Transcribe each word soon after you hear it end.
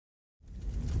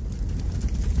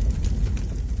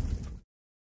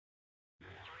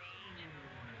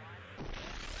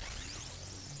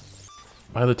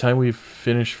By the time we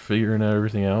finish figuring out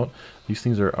everything out, these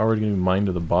things are already going to be mined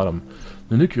to the bottom.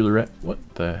 The nuclear what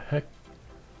the heck?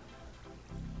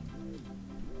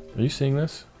 Are you seeing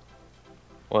this?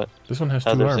 What? This one has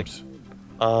Oh, two there's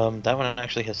arms. that one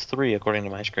actually has 3 according to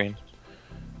my screen.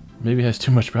 Maybe it has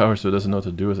too much power so it doesn't know what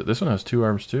to do with it. This one has 2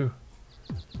 arms too.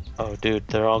 Oh, dude,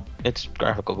 it's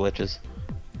graphical glitches.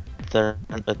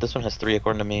 This one has 3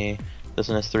 according to me. This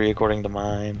one has 3 according to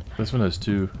mine. This one has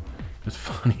 2. It's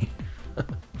funny.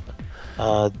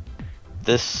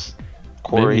 This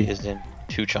quarry Maybe. is in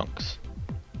 2 chunks.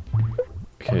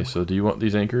 Okay, so do you want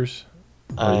these anchors?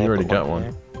 Oh, I you already put got one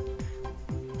one.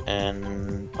 there,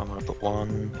 and I'm gonna put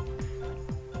one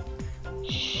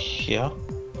here,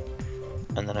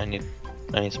 and then I need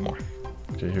some more.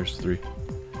 Okay, here's 3.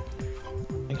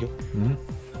 Thank you. Mm-hmm.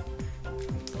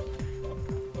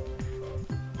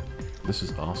 This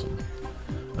is awesome.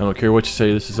 I don't care what you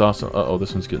say, this is awesome. Uh-oh,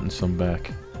 this one's getting some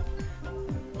back.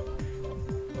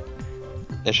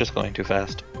 It's just going too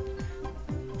fast.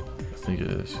 I think it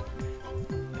is.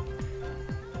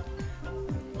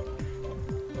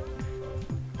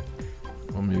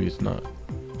 Well, maybe it's not.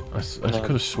 I No.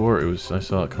 could have swore it was. I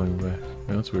saw it coming back.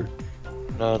 Yeah, that's weird.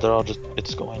 No,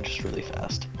 it's going just really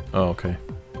fast. Oh, okay.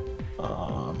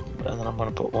 And then I'm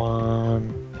gonna put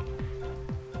one.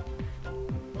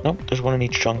 Nope, there's one in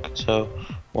each chunk. So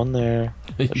one there.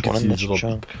 You There's can one see in these this little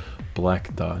chunk.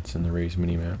 black dots in the raised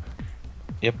minimap.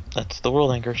 Yep, that's the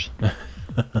world anchors.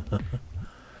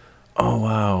 Oh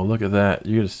wow! Look at that.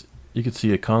 You could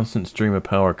see a constant stream of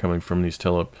power coming from these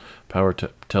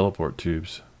teleport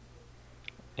tubes.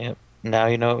 Yep. Now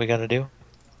you know what we gotta do?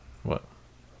 What?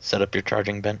 Set up your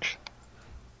charging bench.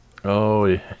 Oh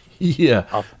yeah, yeah.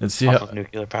 Off, And see off how of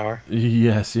nuclear power.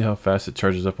 yeah, see how fast it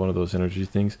charges up one of those energy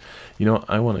things. You know,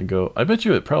 I want to go. I bet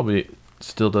you it probably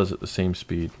still does at the same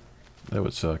speed. That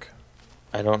would suck.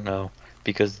 I don't know,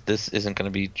 because this isn't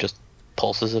gonna be just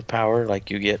pulses of power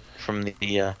like you get from the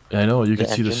I know you the could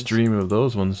see the engines. stream of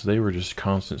those ones. They were just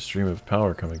constant stream of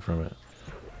power coming from it.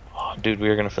 Oh, dude, we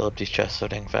are gonna fill up these chests so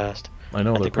dang fast. I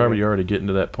know I they're think we're probably gonna, already getting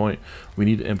to that point. We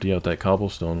need to empty out that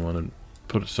cobblestone one and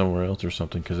put it somewhere else or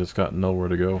something because it's got nowhere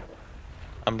to go.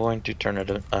 I'm gonna turn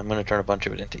a bunch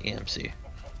of it into EMC.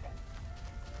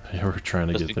 Yeah, we're trying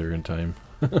to Just get there in time.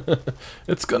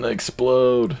 It's gonna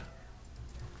explode.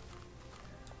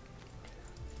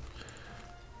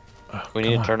 Oh, We come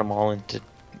need to on. turn them all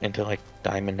into like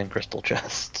diamond and crystal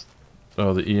chests.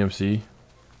 Oh, the EMC.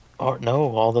 Oh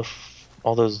no,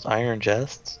 all those iron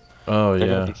chests. Oh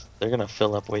yeah. They're gonna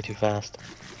fill up way too fast.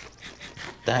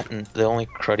 That, and the only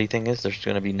cruddy thing is there's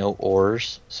gonna be no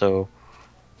ores, so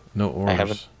No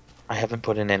ores. I haven't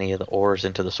put in any of the ores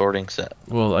into the sorting set.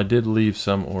 Well, I did leave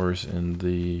some ores in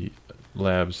the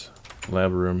lab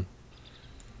room.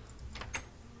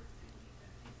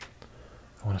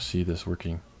 I want to see this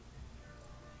working.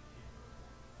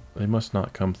 They must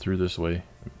not come through this way.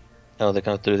 No, they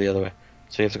come through the other way,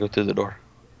 so you have to go through the door.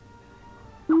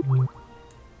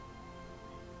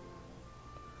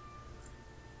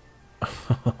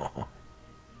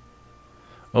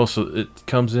 Oh, so it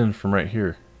comes in from right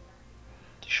here.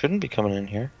 They shouldn't be coming in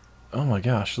here. Oh my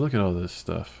gosh, look at all this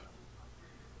stuff.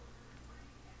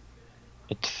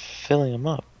 It's filling them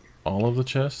up. All of the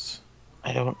chests?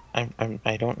 I don't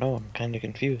know. I'm kind of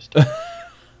confused.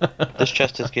 This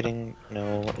chest is getting...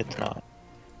 No, it's not.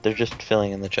 They're just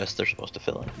filling in the chest they're supposed to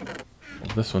fill in.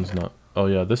 Well, this one's not. Oh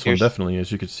yeah, this one definitely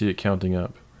is. You could see it counting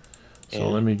up. So Yeah.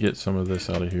 let me get some of this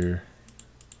out of here.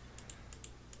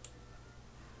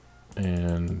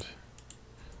 And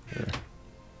there.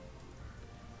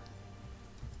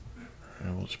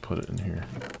 And we'll just put it in here.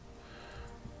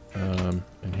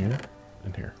 In here?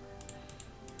 In here.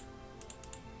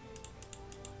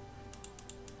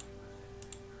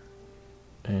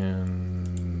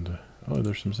 And oh,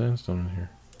 there's some sandstone in here.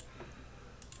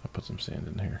 I'll put some sand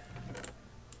in here.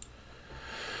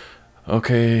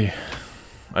 Okay,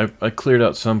 I cleared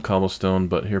out some cobblestone,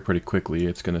 but here pretty quickly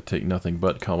it's going to take nothing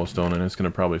but cobblestone, and it's going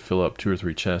to probably fill up 2 or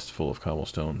 3 chests full of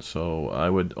cobblestone. So I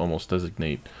would almost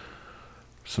designate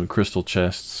some crystal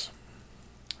chests,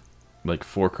 like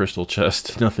 4 crystal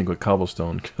chests, nothing but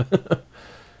cobblestone.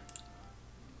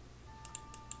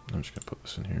 I'm just going to put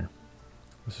this in here.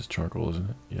 This is charcoal, isn't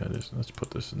it? Yeah, it is. Let's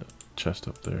put this in a chest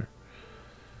up there,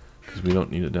 because we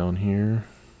don't need it down here.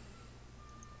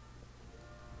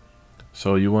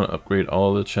 So you want to upgrade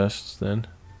all the chests then?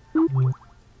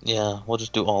 Yeah, we'll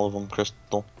just do all of them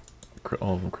crystal.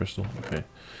 All of them crystal? Okay.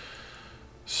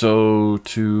 So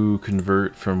to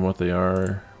convert from what they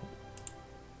are,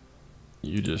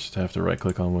 you just have to right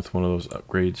click on with one of those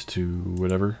upgrades to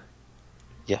whatever?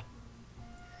 Yeah.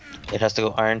 It has to go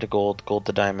iron to gold, gold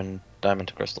to diamond, diamond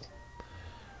to crystal.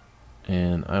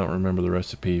 And I don't remember the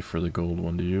recipe for the gold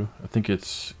one, do you? I think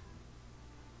it's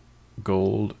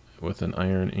gold with an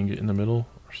iron ingot in the middle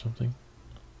or something.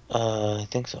 I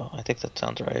think so. I think that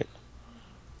sounds right.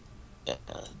 Yeah,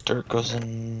 dirt goes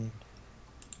in.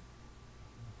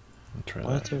 I'll try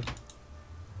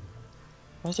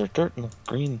Why is there dirt in the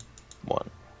green one?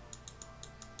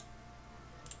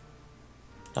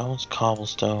 That one's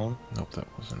cobblestone. Nope, that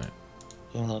wasn't it.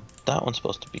 Even though that one's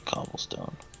supposed to be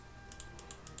cobblestone.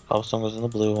 Cobblestone goes in the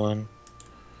blue one.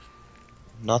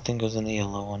 Nothing goes in the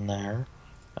yellow one there.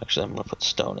 Actually, I'm gonna put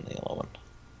stone in the yellow one.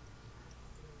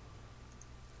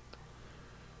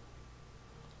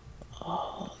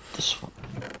 This one.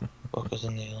 What goes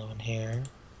in the yellow one here?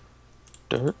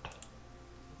 Dirt.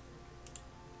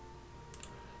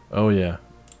 Oh yeah,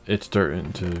 it's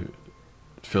starting to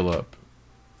fill up.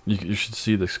 You should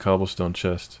see this cobblestone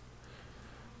chest.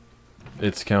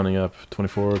 It's counting up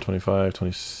 24, 25,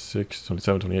 26,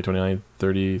 27, 28, 29,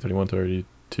 30, 31,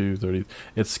 32, 30.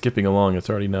 It's skipping along. It's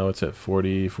at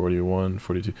 40, 41,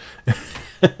 42.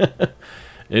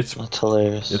 That's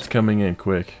hilarious. It's coming in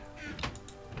quick.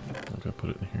 I'm gonna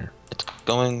put it in here. It's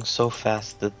going so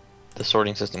fast that the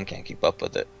sorting system can't keep up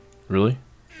with it. Really?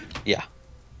 Yeah.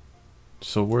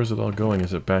 So where's it all going?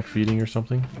 Is it backfeeding or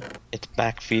something? It's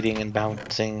backfeeding and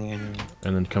bouncing and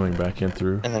then coming back in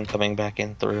through? And then coming back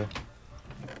in through.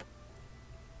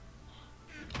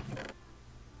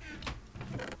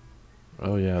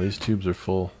 Oh yeah, these tubes are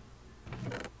full.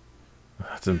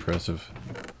 That's impressive.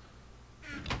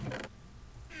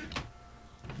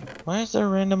 Why is there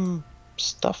random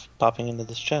stuff popping into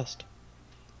this chest?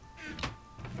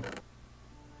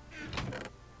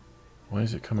 Why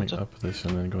is it coming up this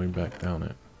and then going back down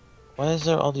it? Why is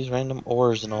there all these random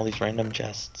ores and all these random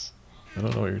chests? I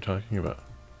don't know what you're talking about.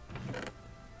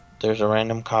 There's a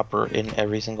random copper in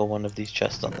every single one of these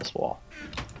chests on this wall.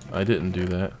 I didn't do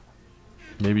that.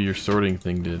 Maybe your sorting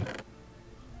thing did.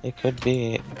 It could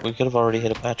be. We could have already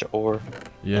hit a patch of ore.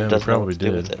 Yeah, we probably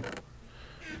did.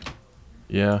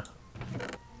 Yeah.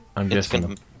 I'm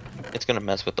guessing. It's gonna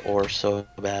mess with the ore so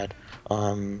bad.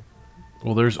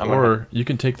 Well, there's ore. You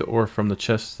can take the ore from the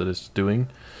chests that it's doing.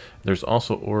 There's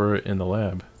also ore in the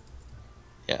lab.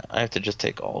 Yeah, I have to just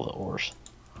take all the ores.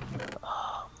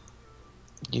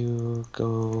 You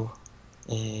go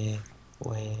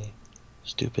away,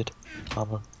 stupid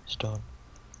cobblestone.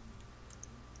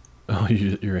 Oh,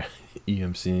 you're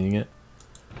EMCing it?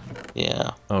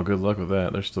 Yeah. Oh, good luck with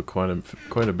that. There's still quite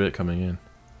a bit coming in.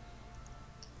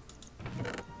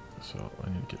 So I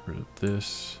need to get rid of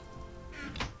this.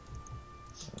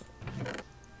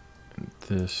 And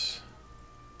this.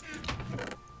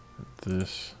 And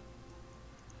this.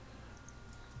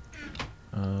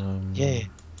 Yay.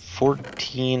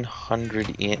 1500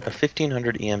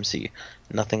 EMC.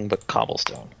 Nothing but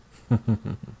cobblestone.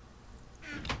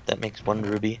 That makes 1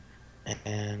 ruby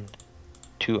and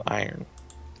 2 iron.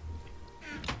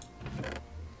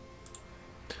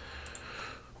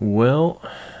 Well,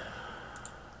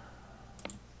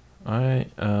 I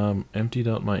emptied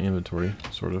out my inventory,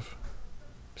 sort of.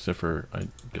 Except for I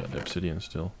got obsidian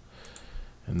still.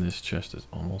 And this chest is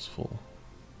almost full.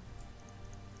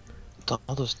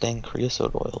 All those dang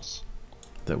creosote oils.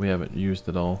 That we haven't used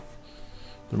at all.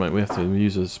 We have to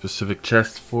use a specific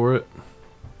chest for it.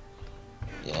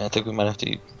 Yeah, I think we might have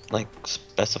to, like,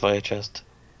 specify a chest.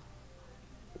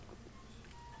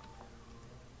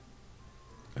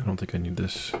 I don't think I need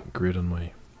this grid on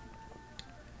my...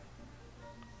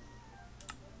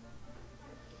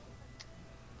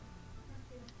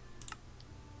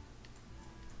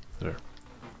 There.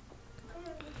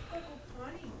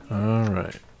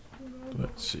 Alright.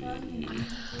 Let's see.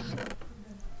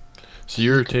 So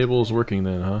your table's working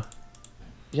then, huh?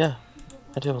 Yeah,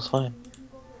 my table's fine.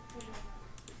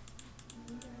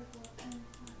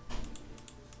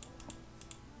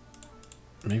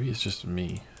 Maybe it's just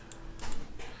me.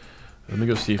 Let me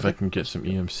go see if I can get some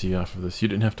EMC off of this. You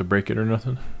didn't have to break it or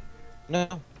nothing? No.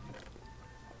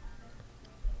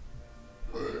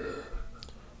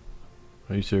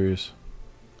 Are you serious?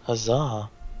 Huzzah.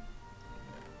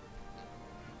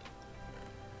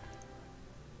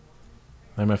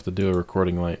 I'm gonna have to do a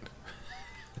recording light.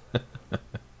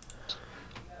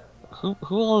 Who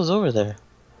all is over there?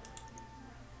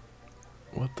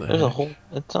 What the There's heck? a whole...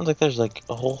 It sounds like there's like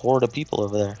a whole horde of people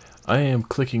over there. I am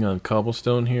clicking on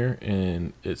cobblestone here,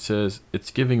 and it says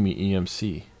it's giving me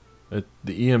EMC. The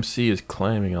EMC is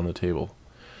climbing on the table.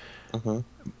 And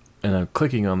I'm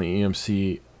clicking on the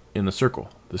EMC in the circle.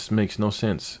 This makes no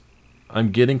sense.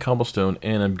 I'm getting cobblestone,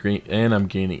 and I'm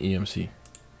gaining EMC.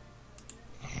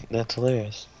 That's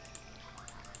hilarious.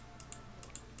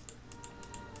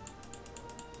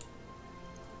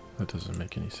 That doesn't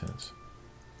make any sense.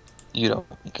 You don't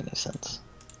make any sense.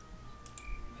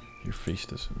 Your face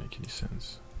doesn't make any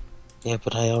sense. Yeah,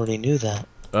 but I already knew that.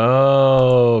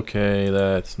 Oh, okay,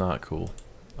 that's not cool.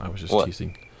 I was just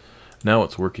teasing. Now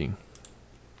it's working.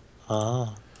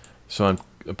 Ah. So I'm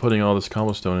putting all this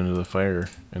cobblestone into the fire,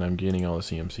 and I'm gaining all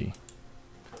this EMC.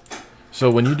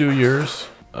 So when you do yours,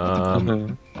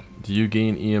 do you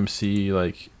gain EMC,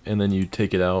 like, and then you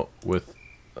take it out with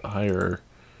higher,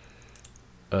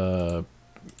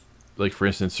 like for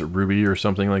instance, a ruby or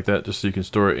something like that, just so you can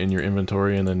store it in your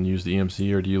inventory and then use the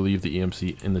EMC, or do you leave the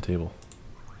EMC in the table?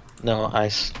 No, I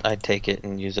take it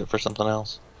and use it for something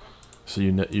else. So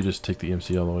you just take the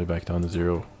EMC all the way back down to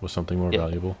 0 with something more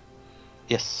valuable?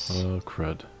 Yes. Oh,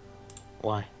 crud.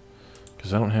 Why?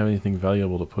 Because I don't have anything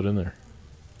valuable to put in there.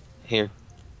 Here.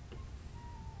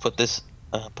 Put this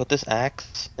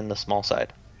axe in the small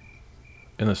side.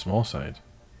 In the small side?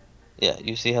 Yeah,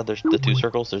 you see how there's the two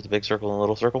circles? There's the big circle and the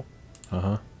little circle?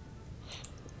 Uh-huh.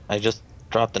 I just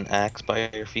dropped an axe by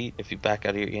your feet if you back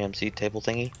out of your EMC table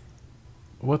thingy.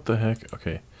 What the heck?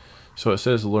 Okay. So it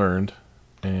says learned,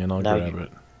 and I'll grab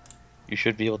it. You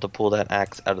should be able to pull that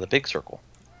axe out of the big circle.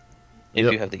 If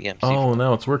you have the EMC. Oh,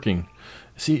 now it's working.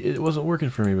 See, it wasn't working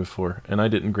for me before, and I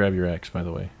didn't grab your axe, by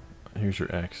the way. Here's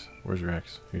your axe. Where's your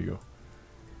axe? Here you go.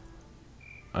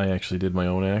 I actually did my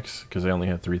own axe, because I only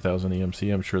had 3,000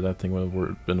 EMC. I'm sure that thing would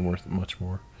have been worth much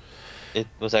more. It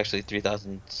was actually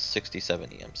 3,067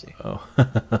 EMC.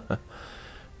 Oh.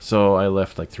 So I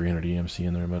left like 300 EMC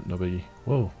in there, but no biggie.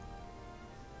 Whoa.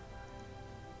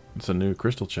 It's a new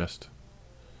crystal chest.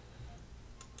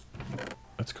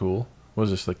 That's cool. What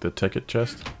is this, like the Tekkit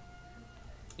chest?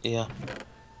 Yeah.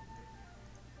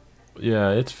 Yeah,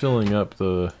 it's filling up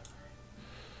the...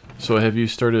 So have you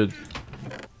started,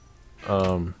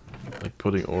 like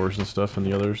putting ores and stuff in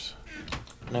the others?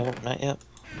 No, not yet.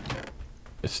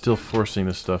 It's still forcing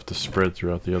the stuff to spread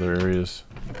throughout the other areas.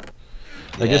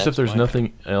 Yeah, I guess if there's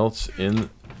nothing else in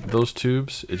those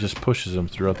tubes, it just pushes them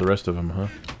throughout the rest of them, huh?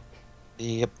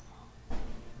 Yep.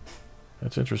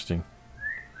 That's interesting.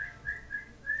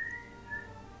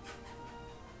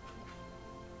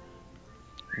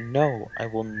 No, I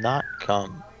will not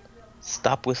come.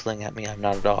 Stop whistling at me, I'm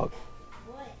not a dog.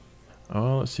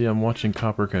 Oh, let's see, I'm watching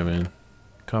copper come in.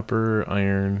 Copper,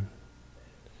 iron.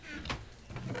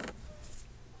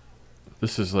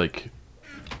 This is like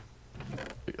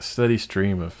a steady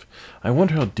stream of... I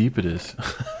wonder how deep it is.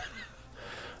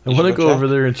 I want to go over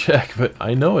there and check, but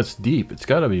I know it's deep. It's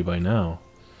got to be by now.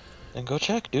 Then go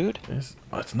check, dude.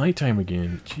 It's nighttime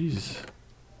again. Jeez.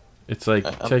 It's like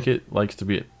Tekkit likes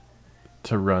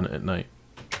to run at night.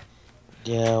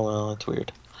 Yeah, well, it's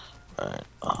weird. Alright,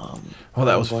 oh,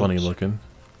 that was funny looking.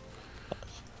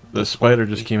 The spider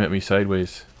just came at me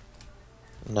sideways.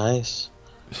 Nice.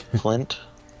 Flint.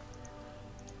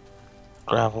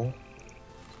 Gravel.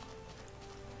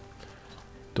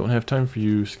 Don't have time for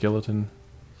you, skeleton.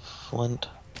 Flint.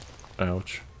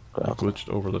 Ouch. Gravel. I glitched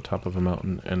over the top of a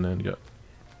mountain and then got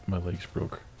my legs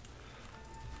broke.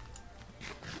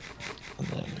 And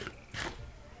then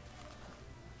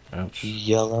ouch.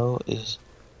 Yellow is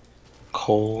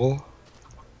coal,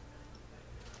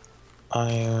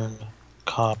 iron,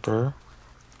 copper.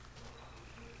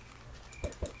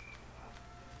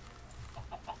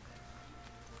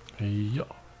 Yeah.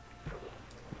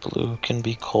 Blue can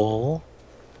be coal.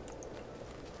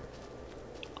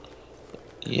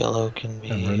 Yellow can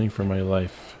be... I'm running for my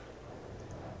life.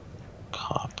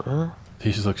 Copper.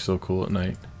 These look so cool at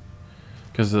night.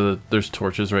 Because there's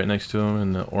torches right next to them,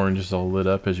 and the orange is all lit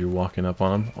up as you're walking up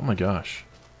on them. Oh my gosh.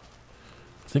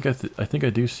 I think I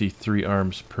do see 3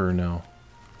 arms per now.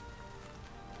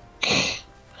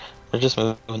 They're just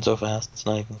moving so fast, it's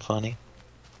not even funny.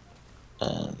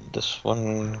 And this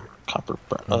one, copper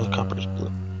is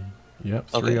blue. Yep,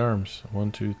 3 arms.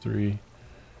 1, 2, 3.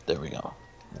 There we go.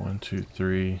 1, 2,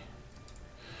 3.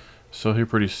 So here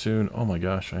pretty soon. Oh my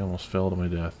gosh, I almost fell to my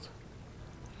death.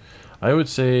 I would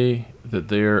say that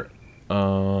they're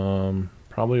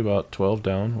probably about 12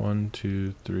 down. 1,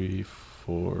 2, 3,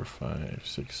 4, 5,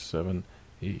 6, 7,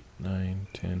 8, 9,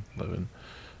 10, 11,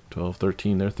 12,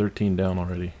 13. They're 13 down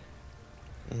already.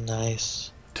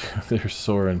 Nice. They're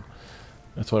soaring.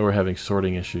 That's why we're having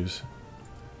sorting issues.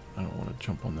 I don't want to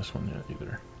jump on this one yet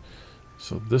either.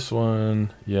 So this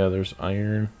one, yeah, there's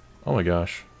iron. Oh my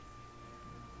gosh.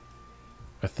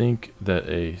 I think that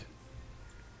a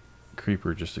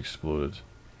creeper just exploded.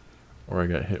 Or I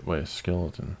got hit by a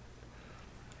skeleton.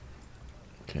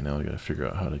 Okay, now I gotta figure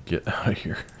out how to get out of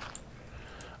here.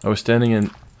 I was standing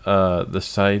in the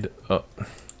side... Oh,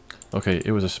 okay,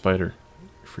 it was a spider.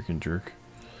 Freaking jerk.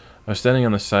 I was standing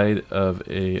on the side of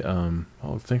a,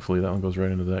 oh, thankfully that one goes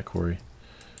right into that quarry.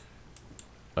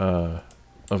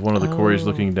 Of one of the quarries Oh.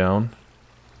 looking down,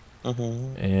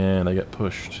 Mm-hmm. and I got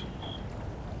pushed.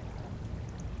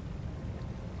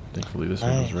 Thankfully this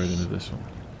one goes right into this one.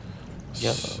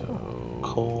 Yellow. So,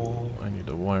 Coal. I need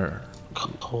to wire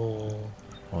Coal.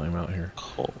 while I'm out here.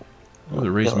 Coal. Oh, the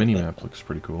raised Yellow mini-map looks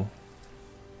pretty cool.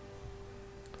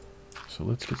 So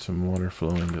let's get some water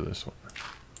flowing to this one.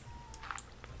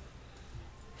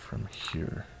 From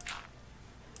here.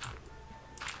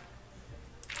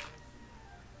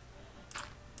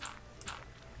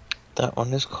 That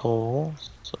one is coal.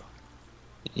 So,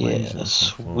 Why yeah, isn't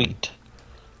this one flowing? sweet.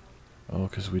 Oh,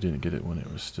 because we didn't get it when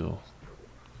it was still...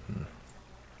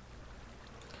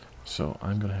 So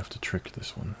I'm going to have to trick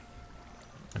this one.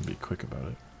 And be quick about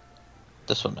it.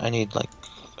 This one, I need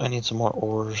some more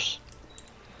ores.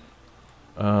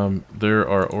 There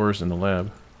are ores in the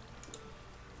lab.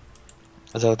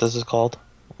 Is that what this is called?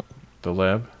 The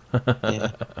lab?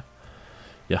 Yeah.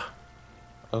 Yeah.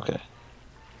 Okay.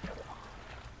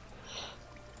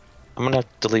 I'm gonna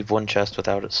have to leave one chest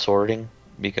without it sorting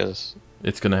because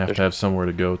It's going to have somewhere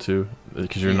to go to.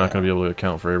 Because you're not going to be able to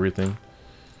account for everything.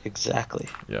 exactly.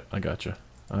 Yeah, I gotcha.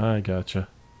 I gotcha.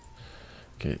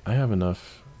 Okay, I have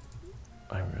enough.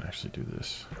 I'm going to actually do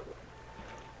this.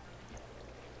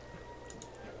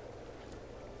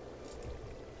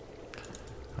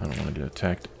 I don't want to get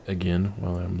attacked again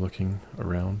while I'm looking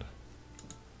around.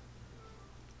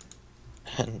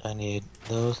 And I need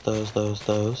those, and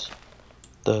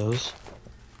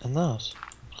those.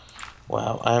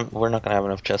 Wow, we're not gonna have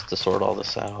enough chests to sort all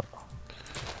this out.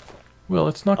 Well,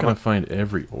 it's not going to find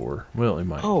every ore. Well, it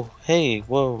might. Oh, hey,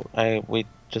 whoa! We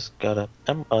just got a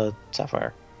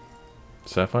sapphire.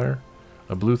 Sapphire?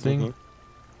 A blue thing? Mhm.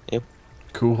 Yep.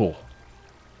 Cool.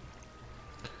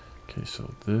 Okay,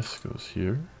 so this goes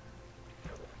here.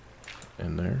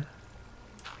 And there.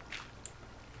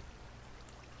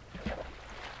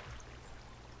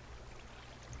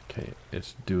 Okay,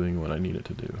 it's doing what I need it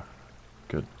to do.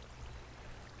 Good.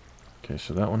 Okay,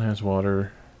 so that one has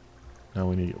water. Now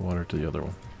we need to get water to the other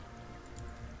one.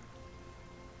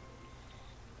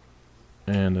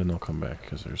 And then they'll come back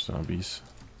because there's zombies.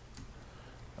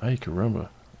 Ay caramba.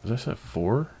 Is that set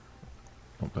 4?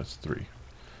 Oh, that's 3.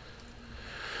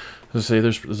 As I say,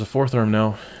 there's a 4th arm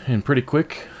now. And pretty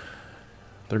quick,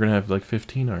 they're going to have like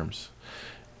 15 arms.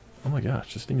 Oh my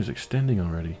gosh, this thing is extending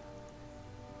already.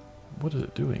 What is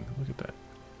it doing? Look at that.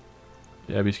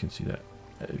 The Abbeys can see that.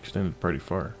 It extended pretty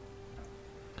far.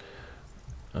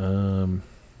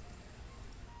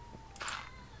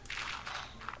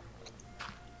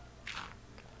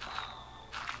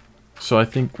 So I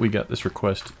think we got this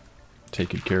request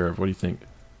taken care of. What do you think?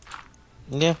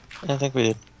 Yeah, I think we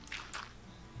did.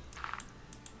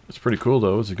 It's pretty cool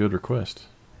though. It's a good request.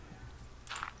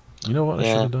 You know what I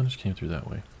Yeah. should have done? Just came through that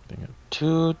way. Dang it.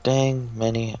 Too dang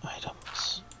many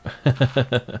items.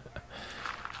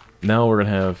 Now we're gonna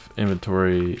have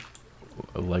inventory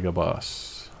like a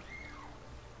boss.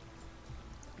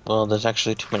 Well, there's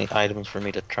actually too many items for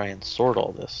me to try and sort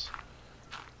all this.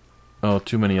 Oh,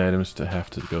 too many items to have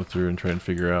to go through and try and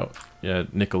figure out. Yeah,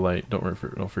 Nicolite.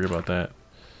 Don't forget about that.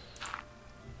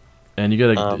 And you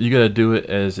gotta do it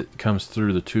as it comes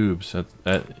through the tubes.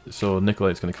 So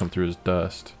Nicolite's gonna come through as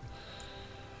dust.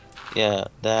 Yeah,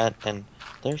 that, and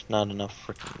there's not enough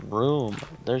freaking room.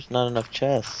 There's not enough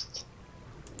chests.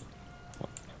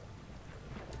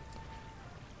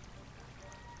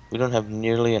 We don't have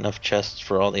nearly enough chests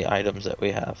for all the items that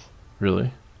we have.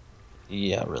 Really?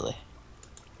 Yeah, really.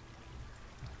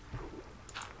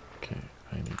 Okay,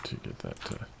 I need to get that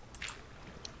to...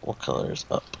 What color is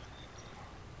up?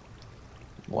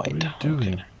 White. What are you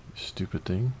doing, Okay. you stupid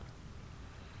thing?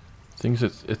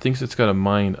 It thinks it's got to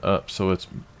mine up, so it's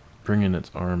bringing its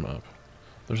arm up.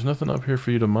 There's nothing up here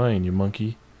for you to mine, you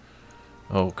monkey.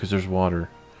 Oh, because there's water.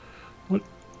 What?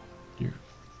 You...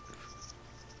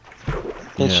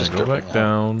 It's Yeah, just go dripping back out.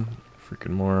 down,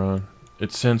 freaking moron.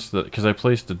 It sensed that, because I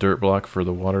placed the dirt block for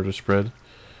the water to spread,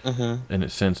 and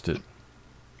it sensed it.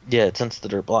 Yeah, it sensed the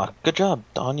dirt block. Good job,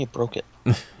 Don. You broke it.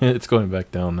 It's going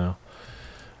back down now.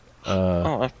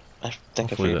 Oh, I think I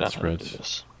hopefully figured that out how to do spreads.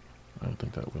 this. I don't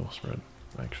think that will spread,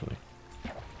 actually.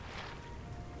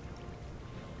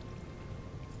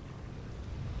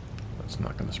 That's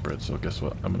not going to spread, so guess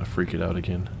what? I'm going to freak it out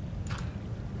again.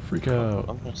 Freak out.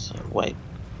 I'm gonna say white.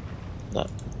 No,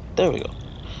 there we go.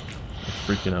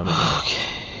 Freaking out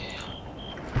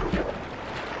again. Okay.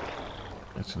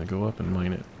 It's going to go up and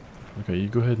mine it. Okay, you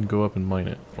go ahead and go up and mine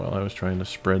it while I was trying to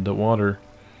spread the water.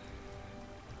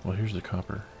 Well, here's the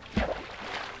copper.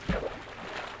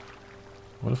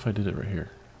 What if I did it right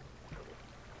here?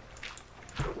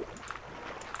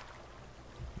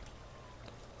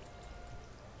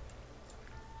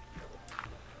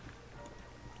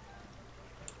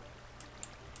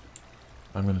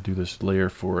 I'm going to do this layer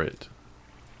for it.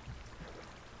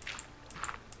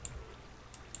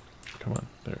 Come on,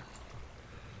 there.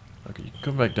 Okay, you can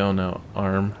come back down now,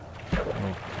 arm.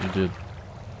 Oh, you did.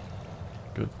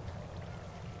 Good.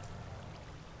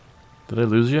 Did I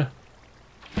lose you?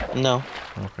 No.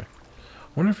 Okay.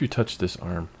 I wonder if you touch this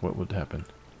arm, what would happen?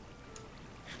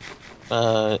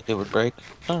 It would break.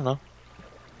 I don't know.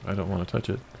 I don't want to touch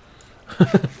it.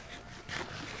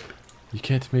 You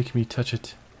can't make me touch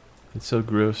it. It's so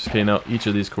gross. Okay, now each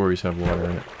of these quarries have water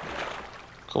in it.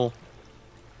 Cool.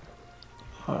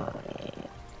 Alright.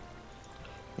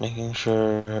 Making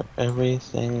sure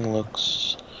everything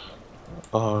looks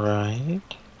alright.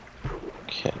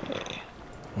 Okay.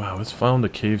 Wow, it's found a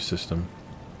cave system.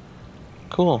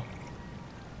 Cool.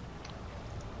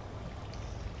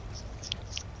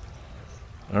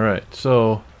 Alright,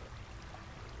 so...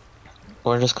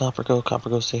 Where does copper go? Copper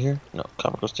goes to here? No,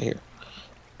 copper goes to here.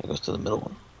 It goes to the middle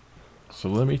one. So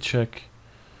let me check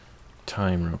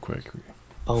time real quick.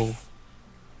 Oh.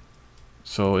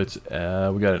 So it's we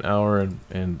got an hour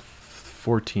and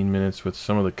 14 minutes with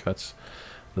some of the cuts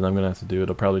that I'm gonna have to do.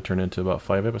 It'll probably turn into about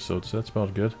 5 episodes, so that's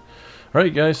about good. All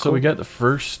right, guys. Cool. So we got the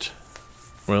first.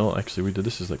 Well, actually, we did.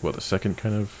 This is like what, the second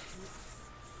kind of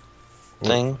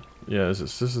thing. Yeah,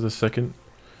 this is the second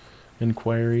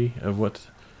inquiry of what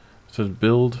to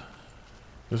build.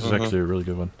 This is actually a really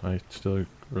good one. I still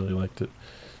really liked it.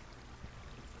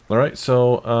 All right,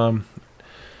 so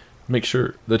make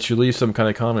sure that you leave some kind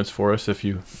of comments for us if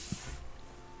you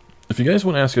guys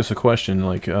want to ask us a question,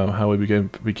 like how we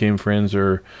became friends,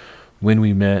 or when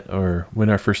we met, or when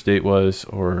our first date was,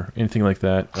 or anything like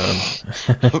that.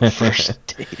 First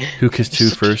date. Who kissed who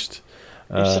first?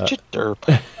 You're such a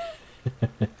derp.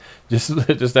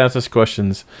 just ask us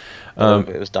questions.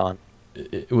 It was Don.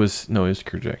 It was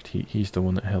kurjakk. He's the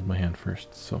one that held my hand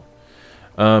first. So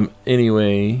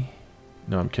anyway,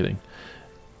 no, I'm kidding.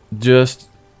 Just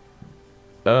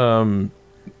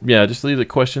yeah, just leave the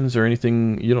questions or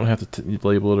anything. You don't have to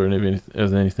label it or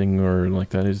as anything or like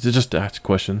that. It's just ask a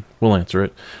question. We'll answer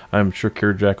it. I'm sure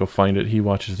kurjakk will find it. He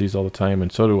watches these all the time,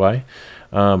 and so do I.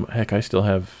 Heck, I still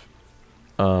have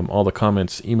all the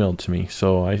comments emailed to me,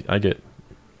 so I get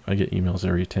emails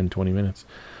every 10-20 minutes.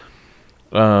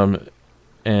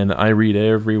 And I read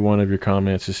every one of your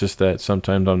comments. It's just that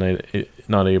sometimes I'm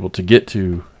not able to get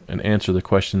to and answer the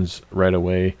questions right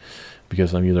away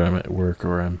because I'm at work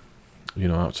or I'm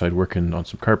outside working on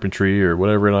some carpentry or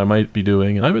whatever I might be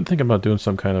doing. And I've been thinking about doing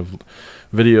some kind of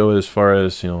video as far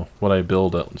as what I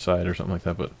build outside or something like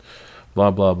that, but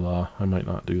blah blah blah, I might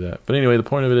not do that. But anyway, the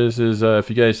point of it is if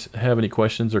you guys have any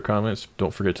questions or comments,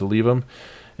 don't forget to leave them.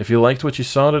 If you liked what you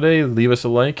saw today, leave us a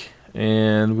like,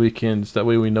 and that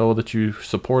way we know that you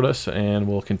support us, and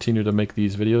we'll continue to make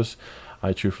these videos.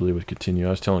 I truthfully would continue.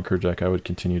 I was telling kurjakk I would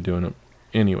continue doing it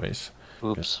anyways.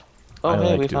 Oops. Oh,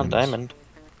 hey, we found diamond.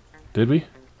 Did we?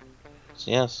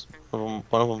 Yes. One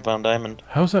of them found diamond.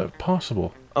 How's that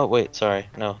possible? Oh, wait, sorry.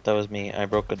 No, that was me. I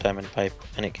broke a diamond pipe,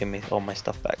 and it gave me all my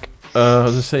stuff back. I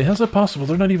was gonna say, how's that possible?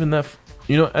 They're not even that...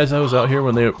 as I was out here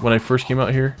when I first came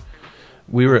out here,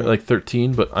 we were at like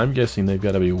 13, but I'm guessing they've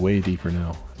got to be way deeper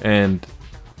now. And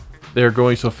they're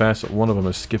going so fast that one of them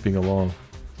is skipping along.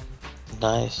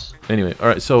 Nice. Anyway,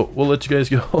 alright, so we'll let you guys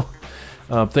go.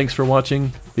 Thanks for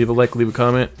watching. Leave a like, leave a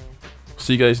comment.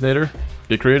 See you guys later.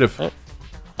 Get creative. Right.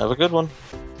 Have a good one.